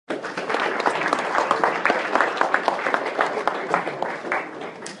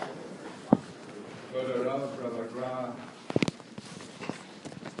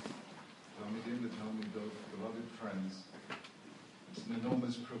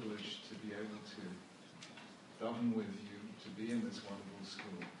privilege to be able to daven with you, to be in this wonderful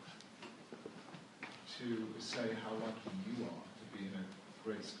school, to say how lucky you are to be in a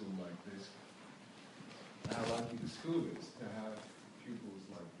great school like this, and how lucky the school is to have pupils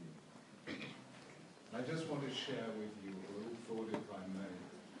like you. I just want to share with you a little thought, if I may,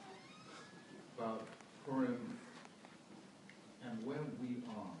 about Purim and where we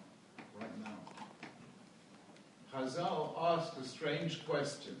are right now. Chazal asked a strange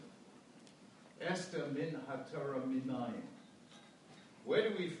question. Esther min haTorah minayin. Where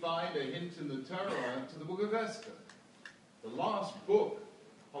do we find a hint in the Torah to the book of Esther? The last book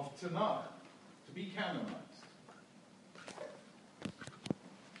of Tanakh to be canonized.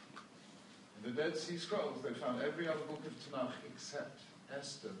 In the Dead Sea Scrolls, they found every other book of Tanakh except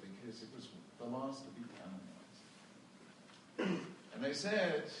Esther, because it was the last to be canonized. And they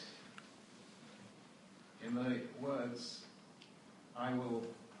said, in the words, I will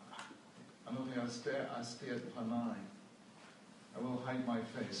hide my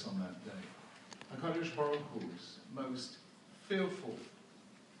face on that day. HaKadosh Baruch Hu's most fearful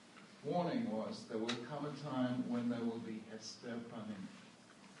warning was there will come a time when there will be Hester Panim,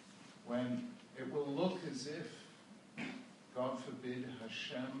 when it will look as if, God forbid,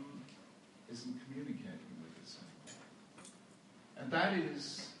 Hashem isn't communicating with us anymore. And that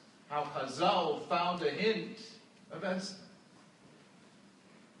is how Chazal found a hint of Esther.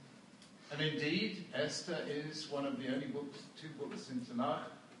 And indeed, Esther is one of the only two books in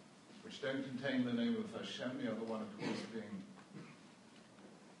Tanakh which don't contain the name of Hashem, the other one, of course, being...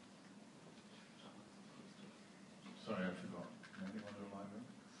 Sorry, I forgot. Anyone remind me?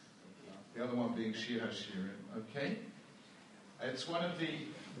 The other one being shiurim. Okay? It's one of the...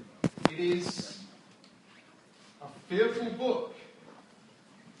 It is a fearful book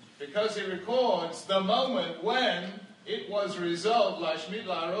because it records the moment when it was resolved, Lashmid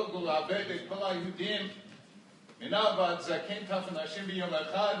la'arog u'la'abed et kol ha'Yehudim minavad zaken taf nashim b'yom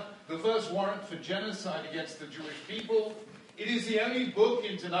echad, the first warrant for genocide against the Jewish people. It is the only book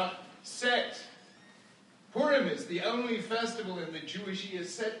in Tanakh set. Purim is the only festival in the Jewish year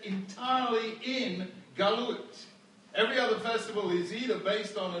set entirely in Galut. Every other festival is either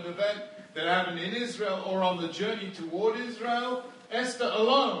based on an event that happened in Israel or on the journey toward Israel. Esther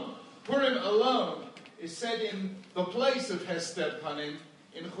alone, Purim alone, is said in the place of Hester Panim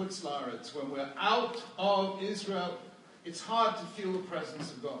in Chutz La'aretz. When we're out of Israel, it's hard to feel the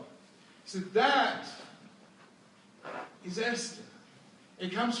presence of God. So that is Esther.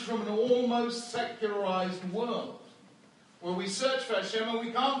 It comes from an almost secularized world where we search for Hashem and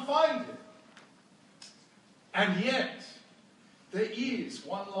we can't find Him. And yet, there is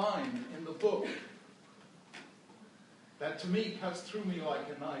one line in the book that to me cuts through me like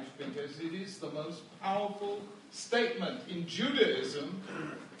a knife, because it is the most powerful statement in Judaism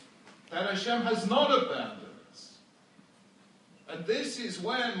that Hashem has not abandoned us. And this is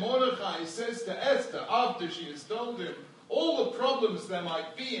when Mordechai says to Esther, after she has told him all the problems there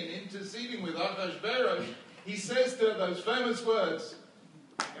might be in interceding with Achashverosh, he says to her those famous words,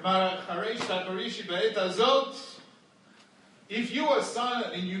 if you are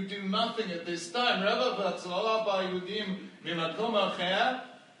silent and you do nothing at this time,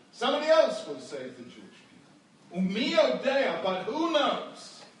 somebody else will save the Jewish people. But who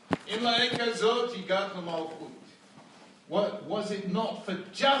knows? What was it not for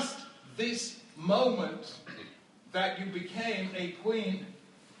just this moment that you became a queen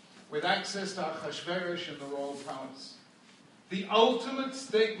with access to Achashverosh and the royal palace? The ultimate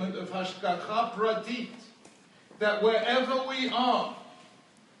statement of Hashgacha Pratit, that wherever we are,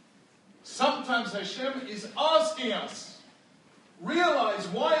 sometimes Hashem is asking us, realize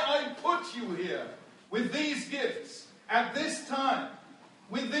why I put you here with these gifts, at this time,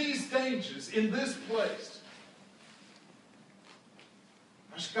 with these dangers, in this place.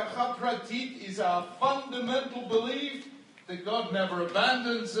 Hashgacha Pratit is our fundamental belief that God never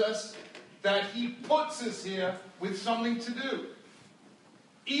abandons us, that He puts us here with something to do.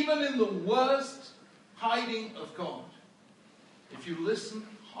 Even in the worst hiding of God, if you listen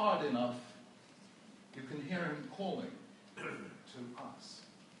hard enough, you can hear Him calling to us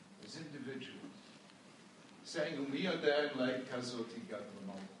as individuals, saying,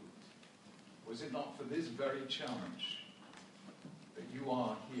 was it not for this very challenge that you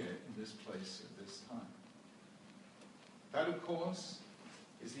are here in this place at this time? That, of course,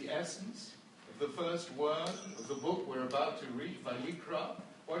 is the essence of the first word of the book we're about to read, Vayikra.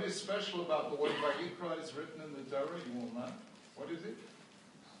 What is special about the word Vayikra is written in the Torah? You will know. What is it?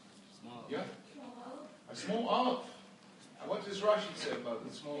 Small. Yeah? A small olive. And what does Rashi say about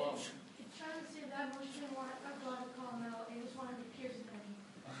the small olive? It's trying to say that Moshe wanted God to call him out, and he was wanting to pierce him.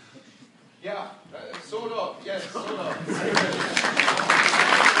 Yeah, sort of. Yes, sort of.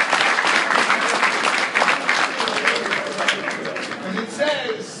 And it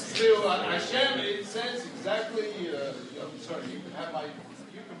says to Hashem, it says exactly. I'm sorry, you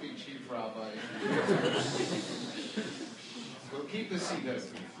can be chief rabbi. We'll keep the seat open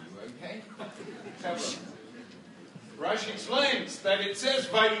for you, okay? Rashi explains that it says,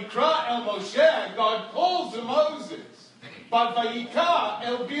 Vayikra el Moshe, God calls to Moses, but Vayikra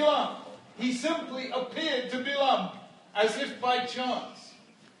el Bilam, he simply appeared to Bilam, as if by chance.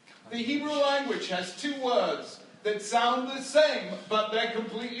 The Hebrew language has two words that sound the same, but they're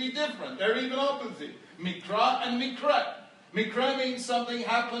completely different. They're even opposite. Mikra and Mikra. Mikra means something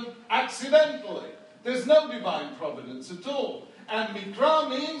happened accidentally. There's no divine providence at all. And Mikra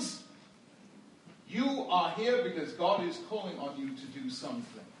means you are here because God is calling on you to do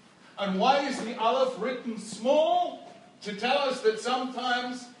something. And why is the Aleph written small? To tell us that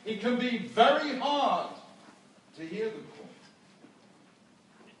sometimes it can be very hard to hear the call.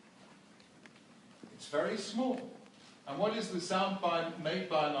 It's very small. And what is the sound made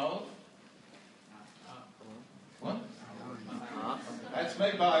by an Aleph? What? That's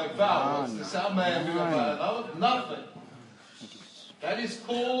made by a vowel. What's the sound made by an Aleph? Nothing. That is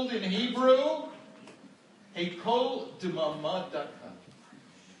called in Hebrew a kol d'mamadaka,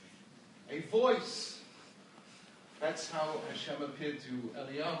 a voice. That's how Hashem appeared to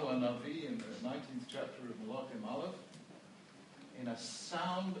Eliyahu HaNavi in the 19th chapter of Malachim Aleph, in a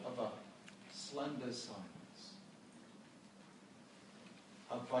sound of a slender silence.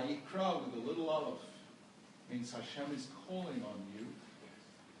 A vayikra with a little aleph means Hashem is calling on you,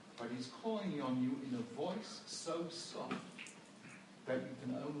 but He's calling on you in a voice so soft that you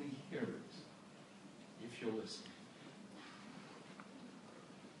can only hear it if you're listening.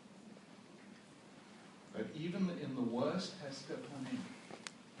 But even in the worst Hester Panim,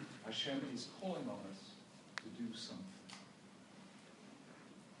 Hashem is calling on us to do something.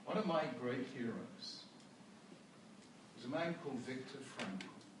 One of my great heroes was a man called Viktor Frankl.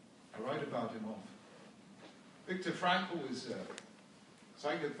 I write about him often. Viktor Frankl was a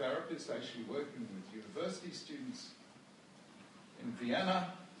psychotherapist actually working with university students in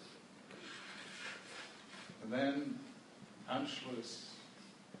Vienna, and then Anschluss,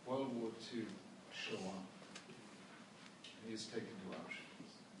 World War II, Shoah. And he is taken to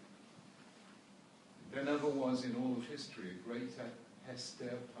Auschwitz. There never was in all of history a greater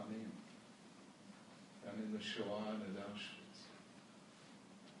Hester Panim than in the Shoah and at Auschwitz.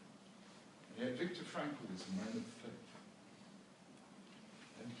 And yet Viktor Frankl was a man of faith.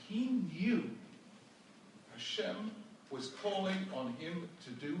 And he knew Hashem was calling on him to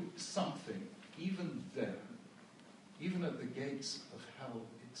do something, even there, even at the gates of hell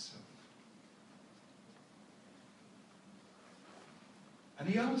itself. And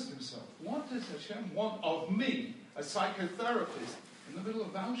he asked himself, what does Hashem want of me, a psychotherapist, in the middle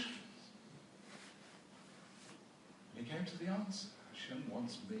of Auschwitz? And he came to the answer. Hashem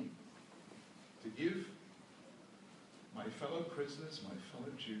wants me to give my fellow prisoners, my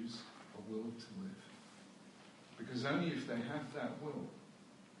fellow Jews, a will to live. Because only if they have that will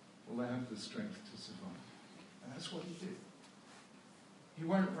they have the strength to survive. And that's what he did. He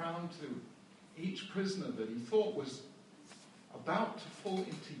went round to each prisoner that he thought was about to fall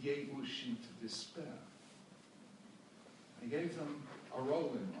into Yehush, into despair. He gave them a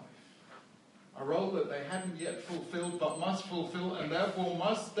role in life. A role that they hadn't yet fulfilled, but must fulfill, and therefore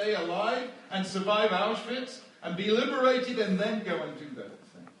must stay alive and survive Auschwitz and be liberated and then go and do that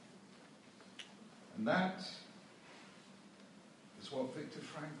thing. And that is what Viktor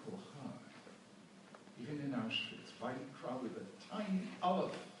Frankl heard, even in Auschwitz, Vayikra with a tiny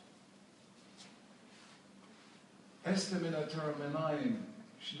aleph. Hester min haTorah menayim,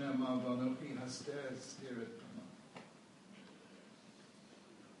 shnema v'anochi haster stiret panav.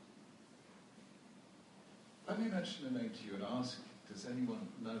 Let me mention a name to you and ask, does anyone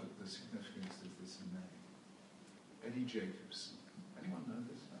know the significance of this name? Eddie Jacobson. Anyone know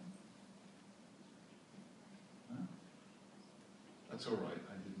this name? No? That's all right,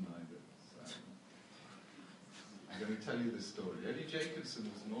 I didn't either. So I'm going to tell you the story. Eddie Jacobson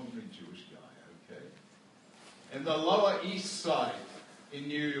was an ordinary Jewish guy, okay? In the Lower East Side in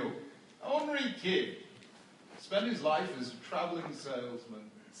New York. Ordinary kid. Spent his life as a traveling salesman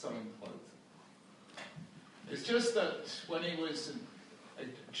selling clothes. It's just that when he was a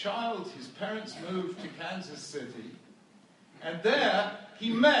child, his parents moved to Kansas City, and there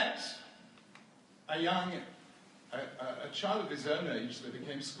he met a child of his own age. They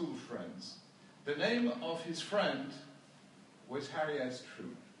became school friends. The name of his friend was Harry S.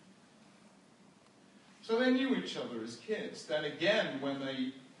 Truman. So they knew each other as kids. Then again, when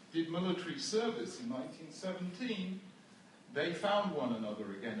they did military service in 1917, they found one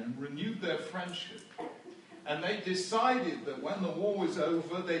another again and renewed their friendship. And they decided that when the war was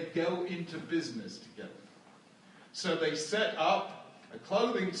over, they'd go into business together. So they set up a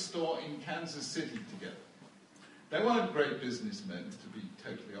clothing store in Kansas City together. They weren't great businessmen, to be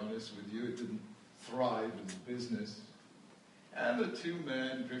totally honest with you. It didn't thrive as a business. And the two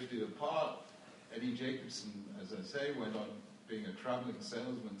men drifted apart. Eddie Jacobson, as I say, went on being a traveling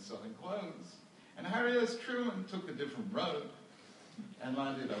salesman selling clothes. And Harry S. Truman took a different road and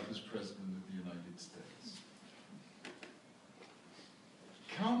landed up as President of the United States.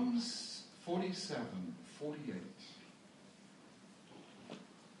 Comes 47, 48.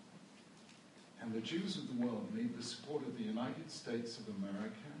 And the Jews of the world need the support of the United States of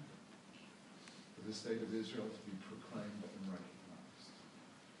America for the state of Israel to be proclaimed and recognized.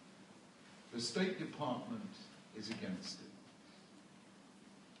 The State Department is against it.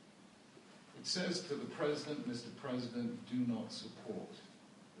 It says to the President, Mr. President, do not support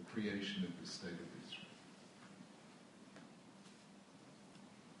the creation of the state of Israel.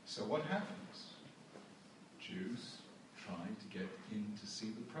 So what happens? Jews try to get in to see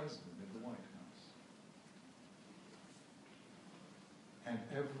the President at the White House. And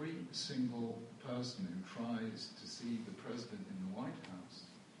every single person who tries to see the President in the White House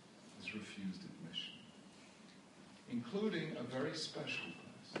is refused admission, including a very special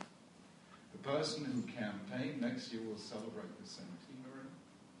person. The person who campaigned, next year will celebrate the centenary,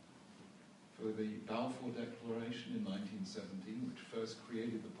 for the Balfour Declaration in 1917, which first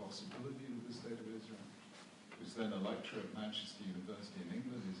created the possibility of the State of Israel. He was then a lecturer at Manchester University in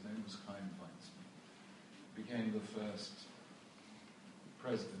England. His name was Chaim Weizmann. He became the first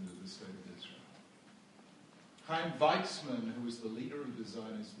president of the State of Israel. Chaim Weizmann, who was the leader of the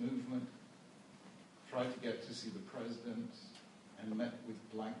Zionist movement, tried to get to see the president and met with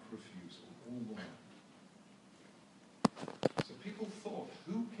blank refusal all the way. So people thought,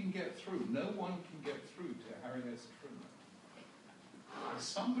 who can get through? No one can get through to Harry S. Truman. And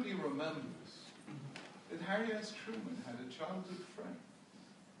somebody remembers that Harry S. Truman had a childhood friend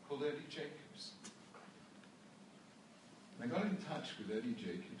called Eddie Jacobson. And they got in touch with Eddie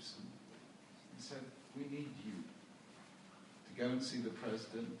Jacobson and said, we need you to go and see the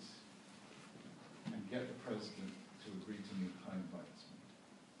president and get the president to agree to meet Chaim Weizmann.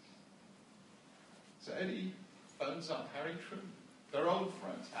 So Eddie phones up Harry Truman. They're old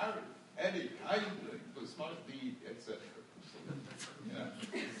friends. Harry, Eddie, how you doing? It was not the, etc. You know,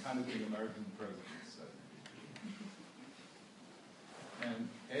 kind of the American presidents say. And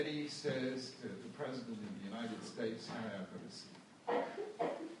Eddie says to the President of the United States, Harry, I've got to see you.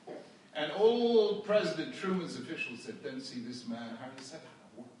 And all President Truman's officials said, don't see this man. Harry said,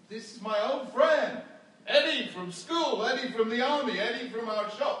 this is my old friend. Eddie from school, Eddie from the army, Eddie from our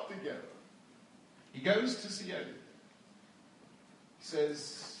shop together. He goes to see Eddie. He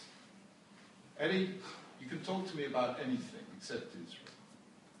says, Eddie, you can talk to me about anything except Israel.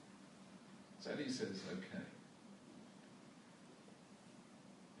 So Eddie says, okay.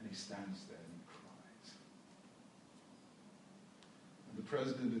 And he stands there and cries. And the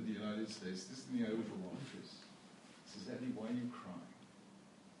President of the United States, this is in the Oval Office, says, Eddie, why are you crying?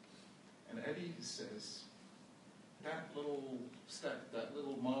 And Eddie says, that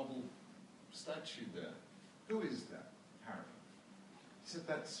little marble statue there, who is that, Harry? He said,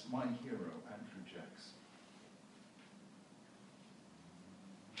 that's my hero, Andrew Jackson.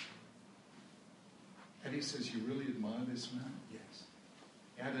 Eddie says, you really admire this man? Yes.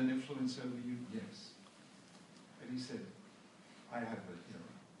 He had an influence over you? Yes. And he said, I have a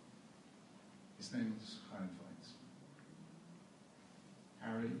hero. His name is Chaim Weizmann.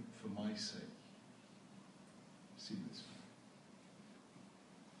 Harry, for my sake, see this man.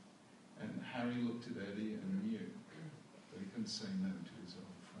 And Harry looked at Eddie and knew that he couldn't say no to his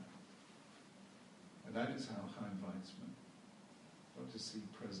old friend. And that is how Chaim Weizmann got to see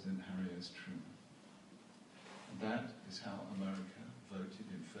President Harry S. Truman. And that is how America voted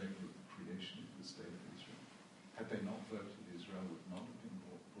in favor of the creation of the State of Israel. Had they not voted, Israel would not have been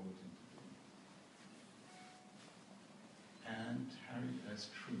brought into being. And Harry S.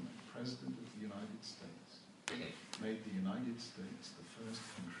 Truman, President of the United States, made the United States the first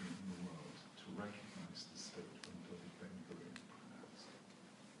country in the world to recognize the state when David Ben-Gurion pronounced it.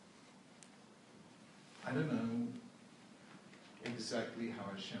 I don't know exactly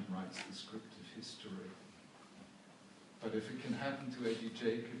how Hashem writes the script of history, but if it can happen to Eddie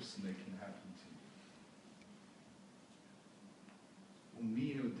Jacobson, it can happen to you.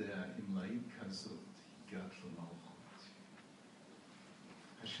 ומי יודע אם לעת כזאת הגעת למלכות.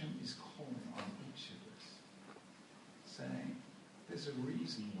 Hashem is calling on each of us, saying, There's a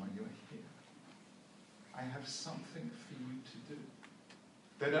reason why you're here. I have something for you to do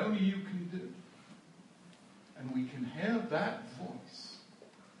that only you can do. And we can hear that voice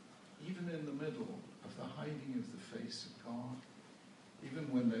even in the middle of the hiding of the face of God,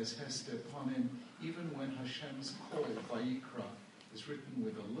 even when there's Hester upon him, even when Hashem's call, Vayikra, is written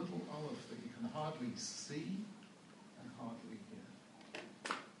with a little aleph that you can hardly see and hardly hear.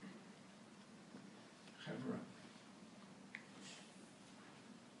 Chevra.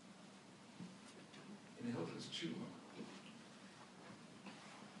 In Hilchos Tshuva,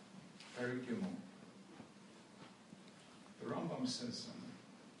 Perek Gimel, the Rambam says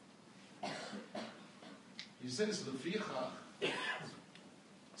something. He says, Lefichach,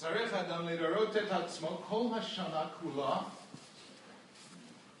 tzarech adam ledarot et atzmo kol hashana kula.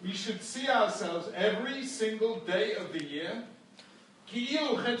 We should see ourselves every single day of the year,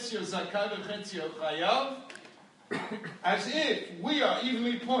 ki'ilu chetzio zakad u'chetzio chayav, as if we are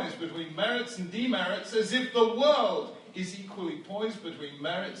evenly poised between merits and demerits, as if the world is equally poised between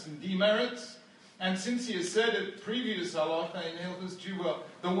merits and demerits. And since he has said it previous halacha in Hilchos Tshuva,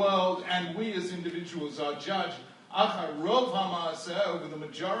 the world and we as individuals are judged achar rov ha'maaseh, over the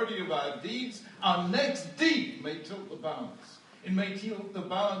majority of our deeds, our next deed may tilt the balance. It may tilt the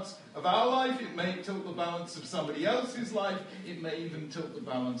balance of our life, it may tilt the balance of somebody else's life, it may even tilt the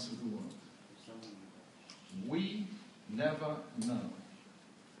balance of the world. We never know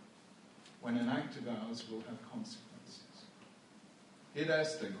when an act of ours will have consequences. Hid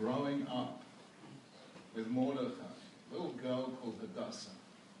Esther growing up with Mordechai, a little girl called Hadassah,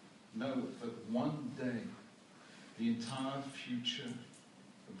 know that one day the entire future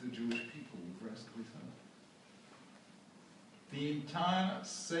of the Jewish people would rest with her. The entire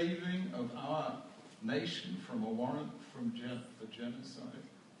saving of our nation from a warrant for genocide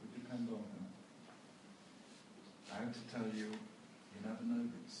would depend on her. I have to tell you, you never know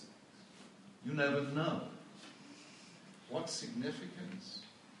these things. You never know what significance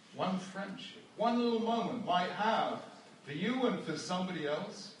one friendship, one little moment might have for you and for somebody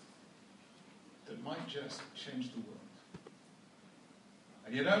else that might just change the world.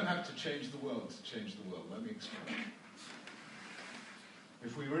 And you don't have to change the world to change the world. Let me explain.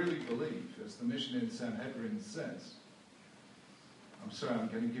 If we really believe, as the Mishnah in Sanhedrin says, I'm sorry, I'm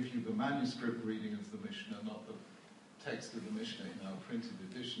going to give you the manuscript reading of the Mishnah, not the text of the Mishnah in our printed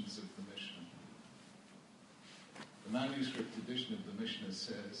editions of the Mishnah. The manuscript edition of the Mishnah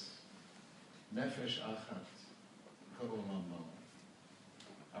says, Nefesh achat ka'olam malay.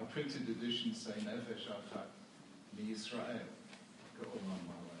 Our printed editions say, Nefesh achat miYisrael ka'olam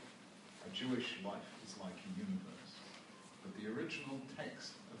malay. A Jewish life is like a universe. But the original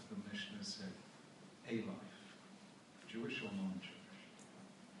text of the Mishnah said, a life, Jewish or non-Jewish,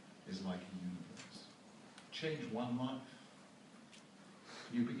 is like a universe. Change one life,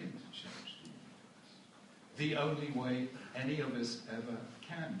 you begin to change the universe. The only way any of us ever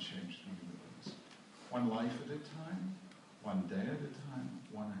can change the universe. One life at a time, one day at a time,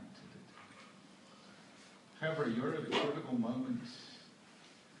 one act at a time. However, you're at a critical moment,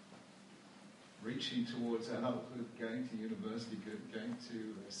 reaching towards adulthood, going to university, going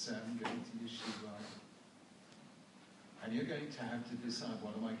to SEM, going to yeshiva. And you're going to have to decide,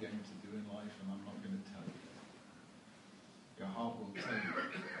 what am I going to do in life? And I'm not going to tell you. Your heart will tell you.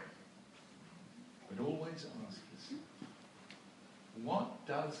 But always ask yourself, what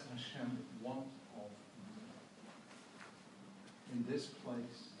does Hashem want of me in this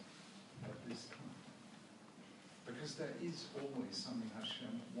place at this time? Because there is always something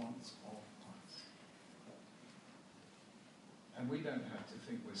Hashem wants of us. And we don't have to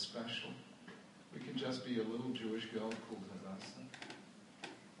think we're special. We can just be a little Jewish girl called Hadassah.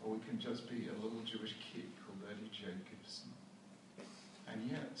 Or we can just be a little Jewish kid called Eddie Jacobson. And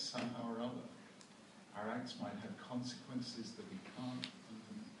yet, somehow or other, our acts might have consequences that we can't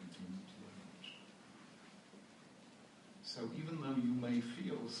even begin to imagine. So even though you may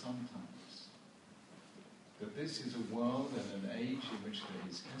feel sometimes that this is a world and an age in which there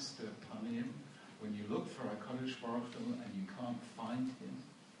is Hester Panim, when you look for HaKadosh Baruch Hu and you can't find him,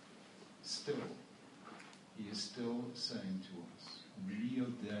 still, he is still saying to us, Mi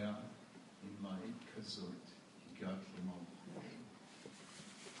yodea imay kazot higat l'malchut.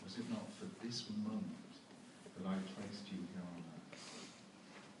 Was it not for this moment that I placed you here on earth?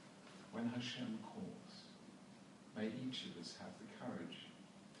 When Hashem calls, may each of us have the courage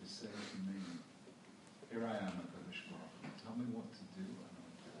to say to me, here I am, HaKadosh Baruch Hu, tell me what to do and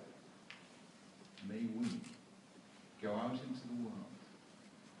I'll do it. May we go out into the world,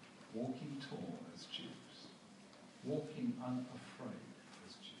 walking tall as Jews, walking unafraid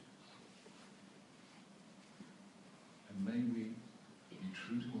as Jews. And may we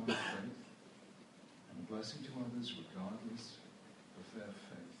others regardless of their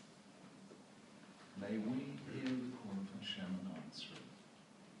faith. May we hear the call of Hashem and answer it.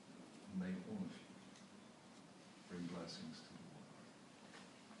 And may all of you bring blessings to the world.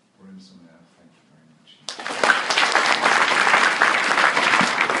 Purim Sameach.